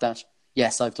off that,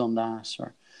 yes, I've done that,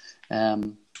 or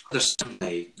there's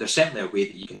certainly a way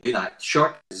that you can do that.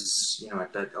 Shortcuts, I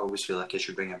always feel like I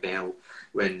should ring a bell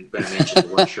when I mention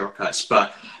the word shortcuts,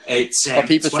 but it's or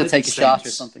people should take a shot or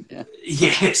something.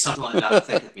 Yeah, something like that. I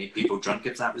think it made people drunk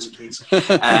if that was the case.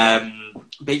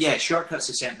 But yeah, shortcuts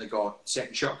have certainly got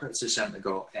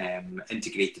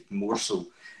integrated more so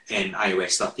in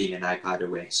iOS 13 and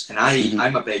iPadOS, and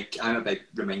I'm a big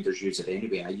reminders user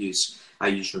anyway. I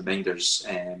use reminders.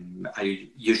 I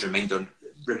use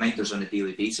reminders on a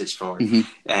daily basis for.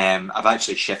 I've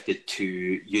actually shifted to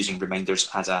using reminders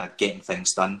as a getting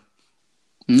things done.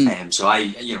 So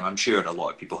I'm sure a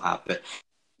lot of people have, but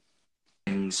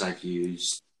things I've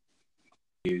used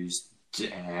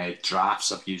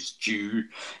drafts, I've used Due.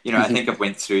 I think I've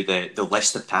went through the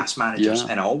list of task managers,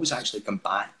 and I always actually come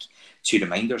back to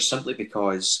reminders simply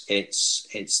because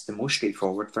it's the most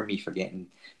straightforward for me for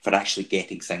actually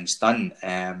getting things done.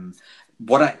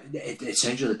 It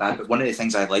sounds really bad, but one of the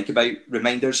things I like about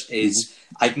reminders is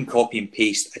I can copy and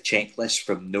paste a checklist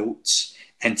from notes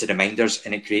into reminders,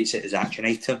 and it creates it as action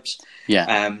items.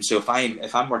 So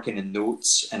if I'm working in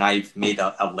notes and I've made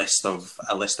a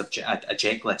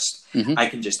checklist, I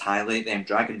can just highlight them,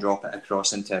 drag and drop it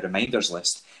across into a reminders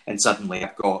list, and suddenly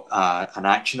I've got an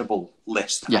actionable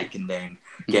list. I can then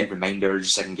get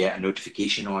reminders, I can get a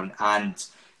notification on, and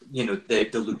the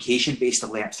location based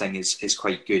alert thing is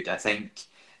quite good. I think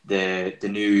the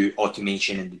new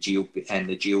automation and the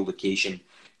geolocation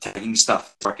tagging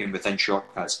stuff working within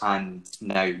shortcuts, and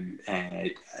now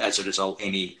as a result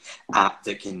any app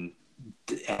that can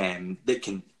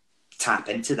tap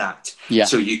into that.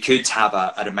 So you could have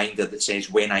a reminder that says,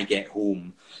 when I get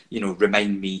home,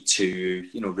 remind me to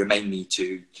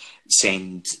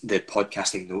send the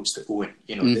podcasting notes to Owen,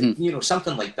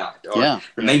 something like that, or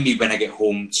remind me when I get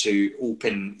home to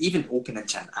open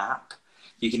into an app.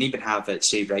 You can even have it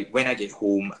say, right, when I get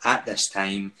home at this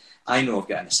time, I know I've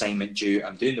got an assignment due,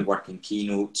 I'm doing the work in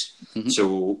Keynote,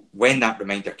 so when that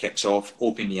reminder kicks off,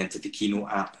 open me into the Keynote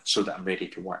app so that I'm ready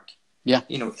to work.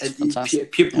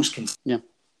 Pupils can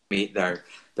make their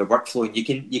workflow, and you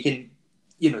can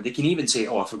they can even say,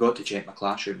 I forgot to check my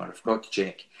classroom, or I forgot to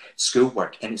check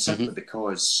schoolwork, and it's simply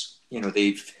because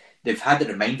they've had the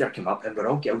reminder come up, and we're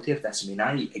all guilty of this. I mean,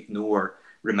 I ignore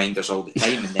reminders all the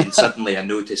time, and then suddenly I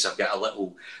notice I've got a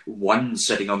little one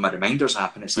sitting on my reminders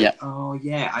app, and it's like, oh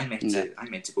yeah, I meant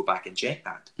to go back and check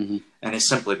that. And it's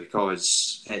simply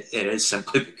because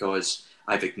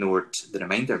I've ignored the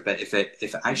reminder. But if it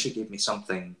actually gave me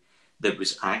something that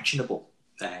was actionable,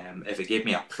 if it gave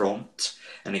me a prompt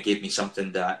and it gave me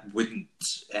something that wouldn't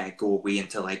go away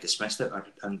until I dismissed it, or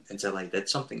until I did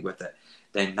something with it,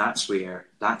 then that's where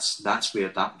that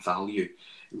value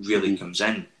really comes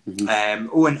in.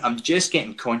 Owen, I'm just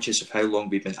getting conscious of how long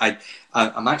we've been. I'm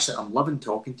loving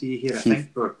talking to you here. I think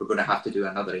we're going to have to do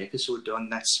another episode on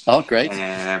this. Oh, great!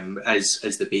 As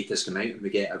the betas come out, and we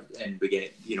get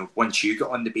once you get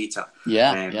on the beta,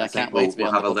 I can't wait to be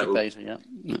on the beta.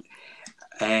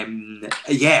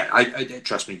 I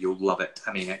trust me, you'll love it.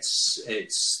 I mean,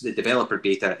 it's the developer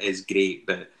beta is great,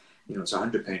 but it's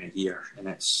 £100 a year, and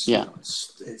it's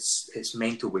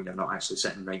mental when you're not actually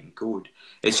sitting writing code.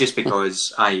 It's just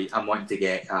because I'm wanting to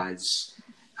get as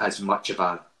much of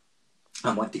a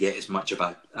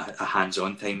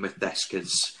hands-on time with this,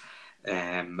 because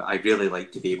I really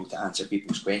like to be able to answer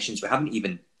people's questions. We haven't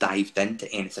even dived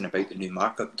into anything about the new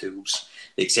markup tools,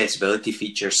 the accessibility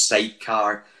features,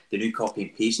 Sidecar, the new copy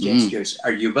and paste gestures.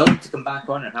 Are you willing to come back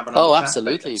on and have another chat?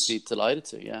 Absolutely. Be delighted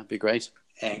to. Yeah, be great.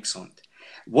 Excellent.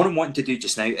 What I'm wanting to do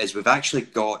just now is we've actually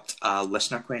got a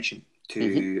listener question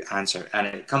to answer, and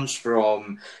it comes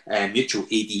from a mutual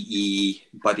ADE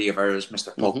buddy of ours,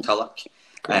 Mr. Paul Tullock.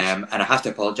 And I have to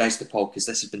apologise to Paul because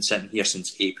this has been sitting here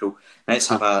since April. Let's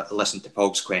have a listen to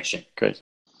Paul's question. Great.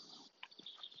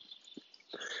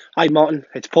 Hi Martin,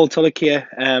 it's Paul Tullock here.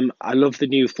 I love the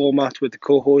new format with the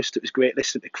co-host. It was great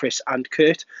listening to Chris and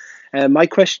Kurt. My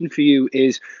question for you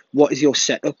is, what is your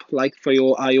setup like for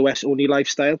your iOS only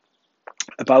lifestyle?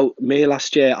 About May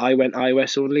last year, I went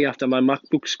iOS only after my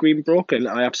MacBook screen broke, and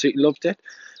I absolutely loved it.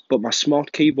 But my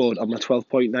smart keyboard on my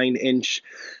 12.9 inch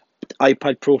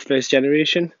iPad Pro first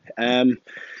generation,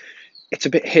 it's a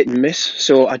bit hit and miss.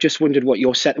 So I just wondered what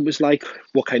your setup was like,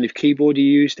 what kind of keyboard you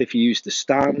used, if you used the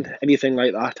stand, anything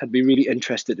like that. I'd be really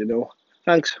interested to know.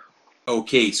 Thanks.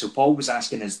 Okay, so Paul was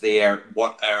asking us there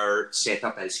what our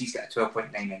setup is. He's got a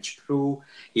 12.9-inch Pro.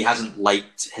 He hasn't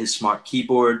liked his smart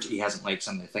keyboard. He hasn't liked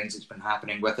some of the things that's been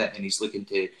happening with it, and he's looking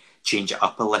to change it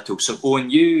up a little. So,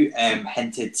 Owen, you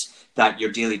hinted that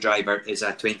your daily driver is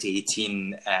a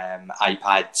 2018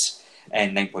 iPad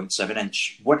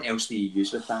 9.7-inch. What else do you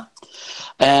use with that?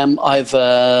 I've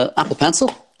Apple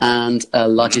Pencil and a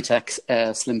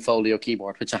Logitech Slim Folio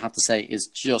keyboard, which I have to say is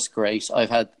just great.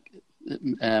 I've had,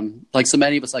 like so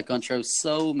many of us, I've gone through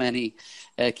so many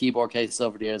keyboard cases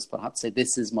over the years, but I have to say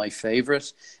this is my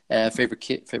favorite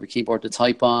keyboard to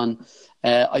type on.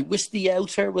 I wish the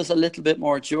outer was a little bit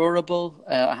more durable.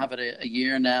 I have it a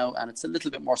year now, and it's a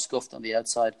little bit more scuffed on the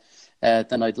outside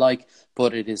than I'd like,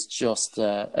 but it is just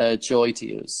a joy to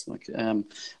use. Like the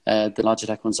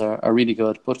Logitech ones are really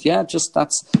good. But yeah, just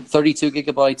that's 32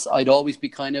 gigabytes. I'd always be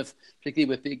kind of, particularly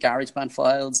with big GarageBand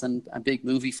files and big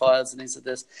movie files and things like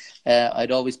this,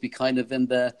 I'd always be kind of in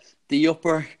the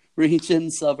upper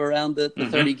regions of around the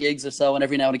 30 gigs or so. And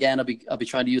every now and again, I'll be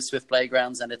trying to use Swift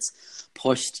Playgrounds, and it's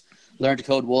pushed Learn to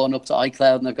Code 1 up to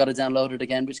iCloud, and I've got to download it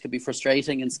again, which could be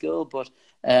frustrating in school. But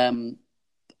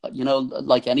you know,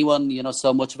 like anyone, you know,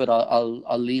 so much of it I'll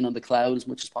lean on the cloud as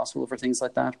much as possible for things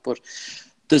like that. But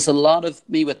there's a lot of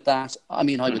me with that. I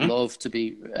mean, I would love to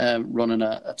be running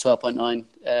a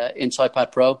 12.9 inch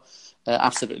iPad Pro.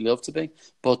 Absolutely love to be.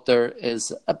 But there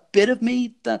is a bit of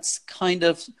me that's kind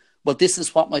of, well, this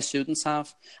is what my students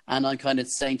have, and I'm kind of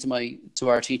saying to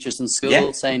our teachers in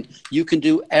school, saying you can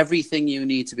do everything you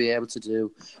need to be able to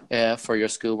do for your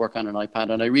schoolwork on an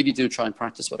iPad, and I really do try and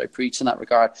practice what I preach in that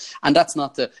regard. And that's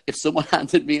not if someone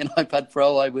handed me an iPad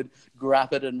Pro, I would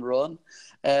grab it and run,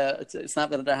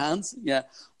 snap it in their hands. Yeah,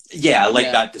 I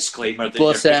like that disclaimer that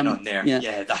you're putting on there.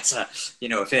 Yeah, that's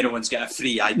if anyone's got a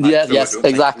free iPad Pro, yes,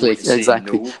 exactly.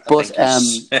 No. But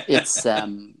it's.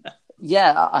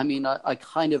 Yeah, I mean, I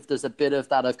kind of, there's a bit of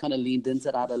that. I've kind of leaned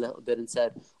into that a little bit and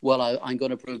said, well, I'm going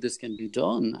to prove this can be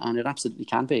done. And it absolutely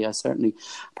can be. I certainly,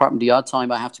 apart from the odd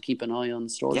time I have to keep an eye on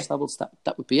storage levels,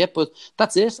 that would be it. But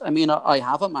that's it. I mean, I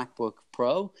have a MacBook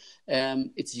Pro.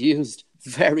 It's used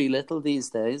very little these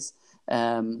days.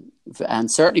 And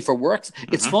certainly for work.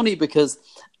 It's funny because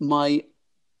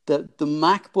the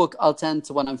MacBook, I'll tend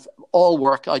to, when I'm all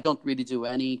work, I don't really do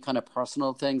any kind of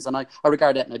personal things. And I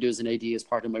regard it and I do as an AD as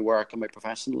part of my work and my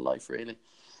professional life, really.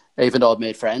 Even though I've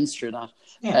made friends through that.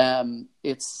 Yeah.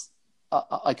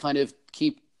 I kind of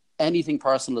keep anything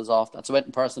personal is off that. So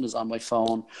anything personal is on my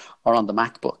phone or on the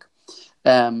MacBook.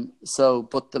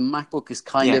 But the MacBook is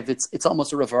kind of, it's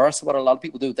almost a reverse of what a lot of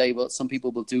people do. Some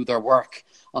people will do their work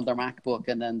on their MacBook,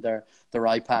 and then their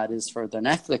iPad is for their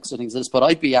Netflix or things like this. But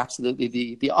I'd be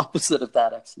absolutely the opposite of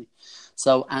that, actually.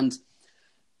 So, and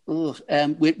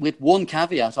with one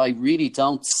caveat, I really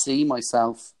don't see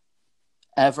myself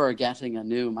ever getting a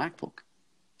new MacBook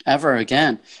ever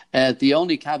again. The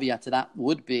only caveat to that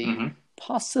would be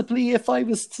possibly if I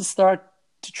was to start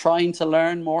trying to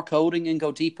learn more coding and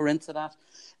go deeper into that,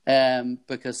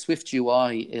 because Swift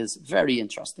UI is very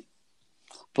interesting.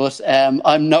 But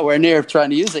I'm nowhere near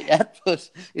trying to use it yet,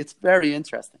 but it's very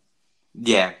interesting.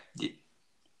 Yeah, it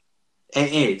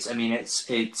is. I mean, it's.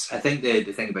 I think the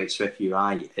thing about Swift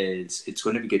UI is it's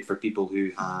going to be good for people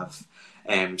who have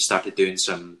started doing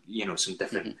some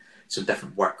different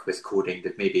work with coding,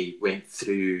 that maybe went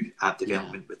through app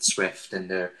development with Swift, and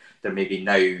they're maybe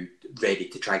now ready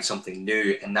to try something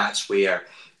new. And that's where,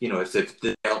 if they've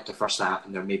developed a first app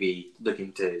and they're maybe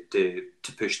looking to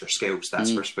push their skills,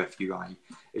 that's where Swift UI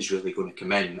is really going to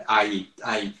come in.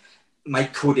 My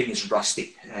coding is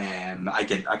rusty. I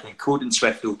can code in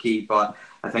Swift okay, but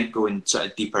I think going sort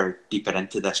of deeper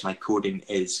into this, my coding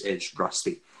is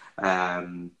rusty.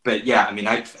 But yeah, I mean,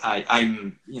 I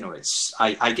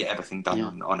get everything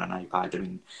done on an iPad. I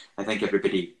mean, I think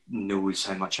everybody knows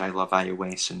how much I love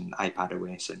iOS and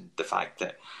iPadOS, and the fact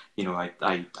that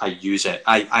I use it.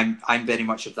 I'm very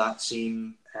much of that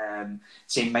same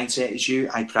mindset as you.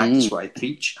 I practice what I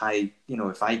preach.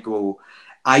 If I go,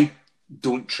 I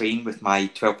don't train with my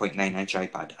 12.9-inch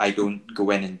iPad. I don't go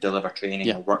in and deliver training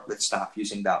or work with staff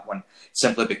using that one,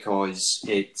 simply because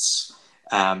it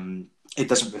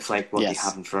doesn't reflect what they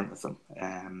have in front of them.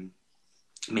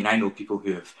 I mean, I know people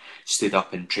who have stood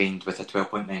up and trained with a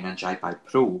 12.9-inch iPad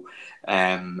Pro,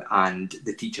 and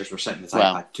the teachers were sitting with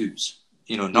iPad 2s.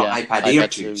 Not iPad Air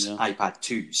 2s, iPad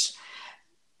 2s.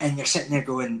 And you're sitting there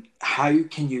going, how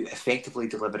can you effectively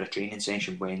deliver a training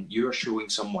session when you're showing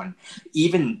someone,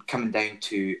 even coming down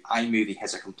to iMovie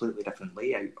has a completely different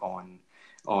layout on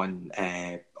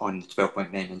the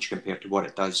 12.9-inch compared to what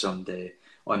it does on the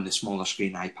on the smaller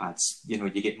screen iPads. You know,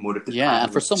 you get more of the Yeah,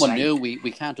 and for someone side. new,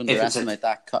 we can't underestimate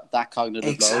that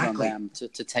cognitive load on them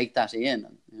to take that in.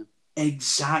 Yeah.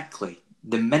 Exactly.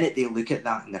 The minute they look at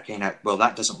that and they're kind of, well,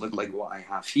 that doesn't look like what I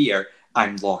have here,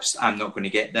 I'm lost. I'm not going to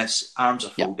get this. Arms are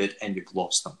folded, and you've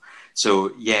lost them.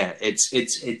 So yeah, it's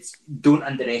don't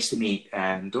underestimate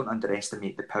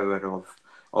the power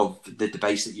of the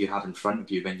device that you have in front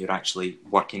of you when you're actually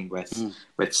working with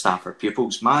staff or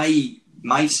pupils. My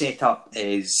setup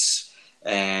is,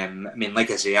 I mean,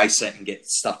 like I say, I sit and get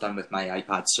stuff done with my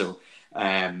iPad. So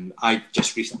I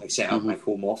just recently set up my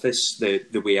home office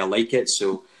the way I like it.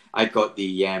 So I've got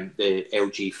the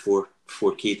LG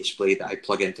 4K display that I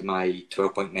plug into my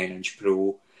 12.9-inch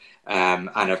Pro, and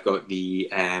I've got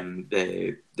the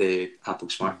Apple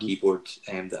Smart Keyboard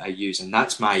that I use, and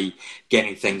that's my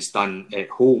getting things done at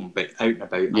home. But out and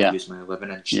about, I use my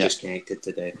 11-inch just connected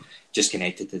to the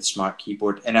Smart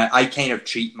Keyboard, and I kind of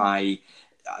treat my.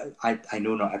 I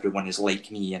know not everyone is like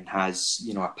me and has,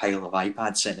 you know, a pile of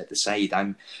iPads sitting at the side.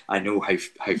 I know how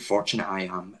fortunate I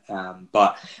am,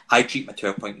 but I treat my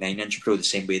 12.9-inch Pro the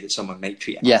same way that someone might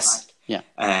treat an iPad. Yeah.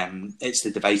 It's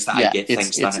the device that I get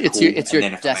things done at home. It's your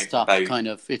desktop kind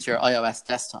of. It's your iOS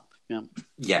desktop.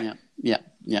 Yeah.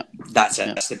 That's it.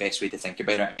 That's the best way to think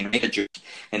about it. I mean, I made a joke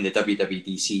in the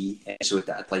WWDC episode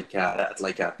that I'd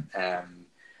like a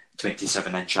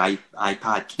 27-inch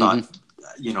iPad, but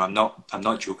you know, I'm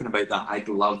not joking about that. I'd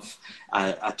love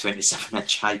a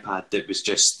 27-inch iPad that was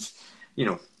just, you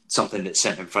know, something that's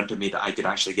sitting in front of me that I could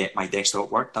actually get my desktop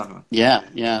work done on. Yeah.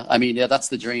 I mean, that's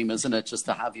the dream, isn't it? Just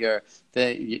to have your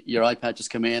iPad just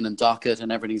come in and dock it and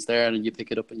everything's there, and you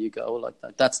pick it up and you go like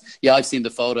that. I've seen the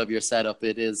photo of your setup.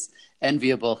 It is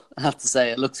enviable, I have to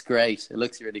say. It looks great. It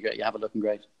looks really great. You have it looking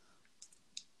great.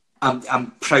 I'm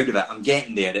proud of it. I'm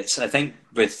getting there. I think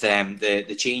with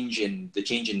the change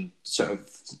in sort of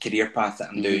career path that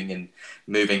I'm doing, and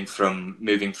moving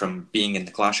from being in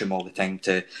the classroom all the time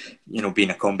to, you know,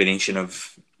 being a combination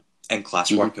of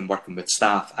in-class work and working with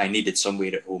staff, I needed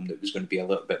somewhere at home that was going to be a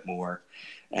little bit more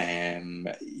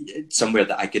somewhere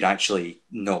that I could actually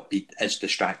not be as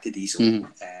distracted easily,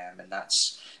 and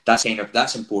that's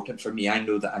important for me. I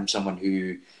know that I'm someone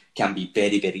who can be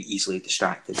very, very easily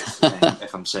distracted.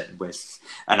 If I'm sitting with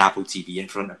an Apple TV in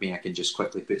front of me, I can just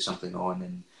quickly put something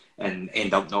on and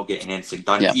end up not getting anything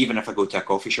done. Even if I go to a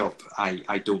coffee shop,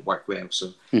 I don't work well.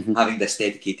 So having this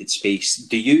dedicated space,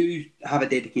 do you have a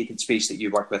dedicated space that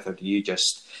you work with, or do you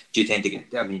tend to get,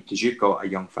 I mean, because you've got a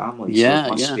young family, so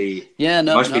it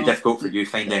must be difficult for you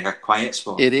finding a quiet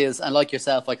spot. It is, and like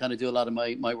yourself, I kind of do a lot of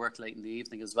my work late in the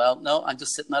evening as well. No, I'm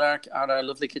just sitting at our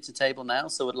lovely kitchen table now,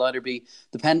 so it'll either be,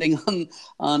 depending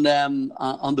on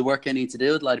the work I need to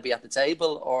do, it'll either be at the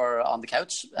table or on the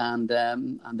couch, and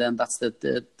then that's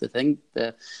the thing,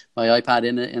 my iPad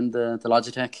in the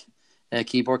Logitech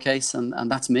keyboard case, and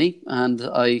that's me, and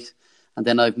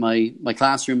then I have my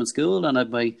classroom in school, and I have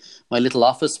my little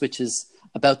office, which is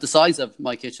about the size of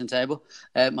my kitchen table,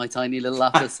 my tiny little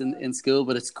office in school.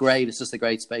 But it's great. It's just a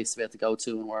great space to be able to go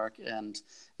to and work. And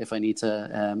if I need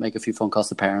to make a few phone calls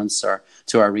to parents or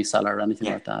to our reseller or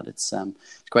anything like that, it's a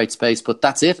great space. But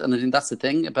that's it. And I think that's the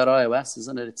thing about iOS,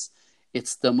 isn't it?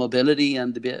 It's the mobility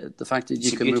and the fact that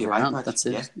you can move around. That's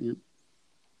it. Yeah.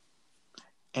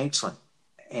 Excellent.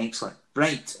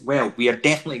 Right. Well, we are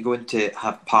definitely going to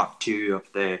have part 2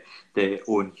 of the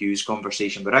Owen Hughes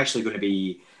conversation. We're actually going to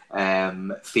be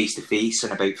face to face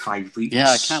in about 5 weeks. Yeah,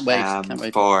 I can't wait.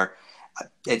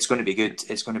 It's going to be good.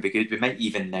 We might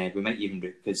even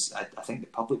because I think the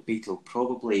public beta will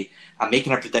probably. I'm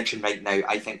making a prediction right now.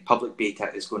 I think public beta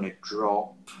is going to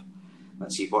drop.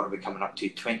 Let's see, what are we coming up to?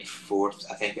 24th.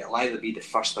 I think it'll either be the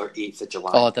 1st or 8th of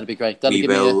July. Oh, that'd be great. We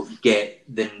will get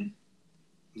the.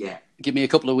 Yeah. Give me a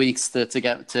couple of weeks to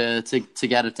get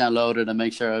it downloaded and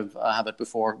make sure I have it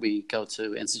before we go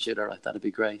to Institute. All right, that'd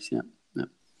be great. Yeah.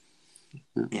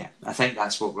 I think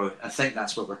that's what we're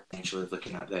potentially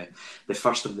looking at, the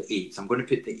 1st of the 8th. I'm going to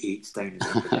put the 8th down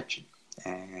as a prediction,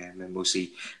 and we'll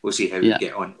see how we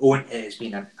get on. Owen, it has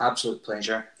been an absolute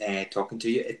pleasure talking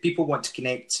to you. If people want to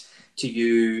connect to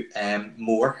you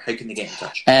more, how can they get in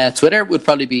touch? Twitter would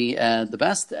probably be the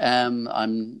best.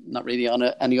 I'm not really on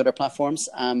any other platforms.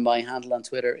 My handle on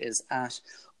Twitter is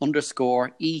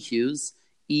 @_ehughes,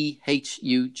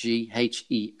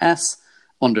 EHUGHES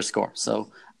 _.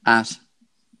 So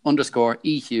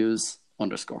 @_ehughes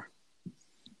 _.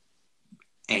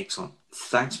 Excellent.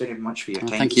 Thanks very much for your time.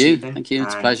 Thank you.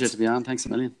 It's a pleasure to be on. Thanks a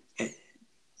million. And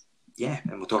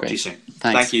we'll talk to you soon.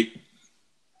 Thanks. Thank you.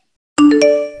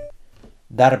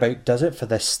 That about does it for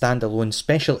this standalone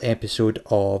special episode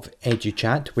of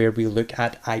EduChat, where we look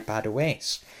at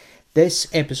iPadOS. This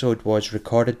episode was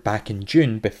recorded back in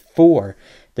June before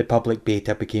the public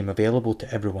beta became available to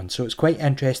everyone, so it's quite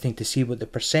interesting to see what the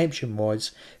perception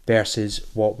was versus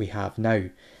what we have now.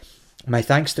 My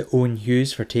thanks to Owen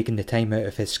Hughes for taking the time out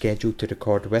of his schedule to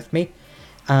record with me.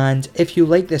 And if you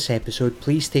like this episode,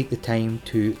 please take the time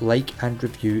to like and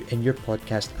review in your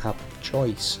podcast app of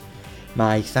choice.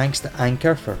 My thanks to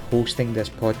Anchor for hosting this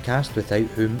podcast, without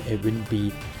whom it wouldn't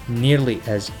be nearly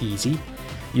as easy.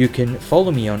 You can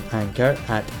follow me on Anchor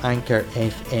at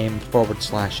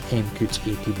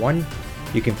anchor.fm/mcoots81.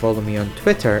 You can follow me on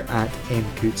Twitter at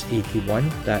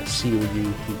mcoots81, that's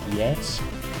COUTES.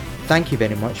 Thank you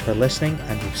very much for listening,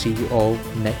 and we'll see you all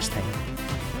next time.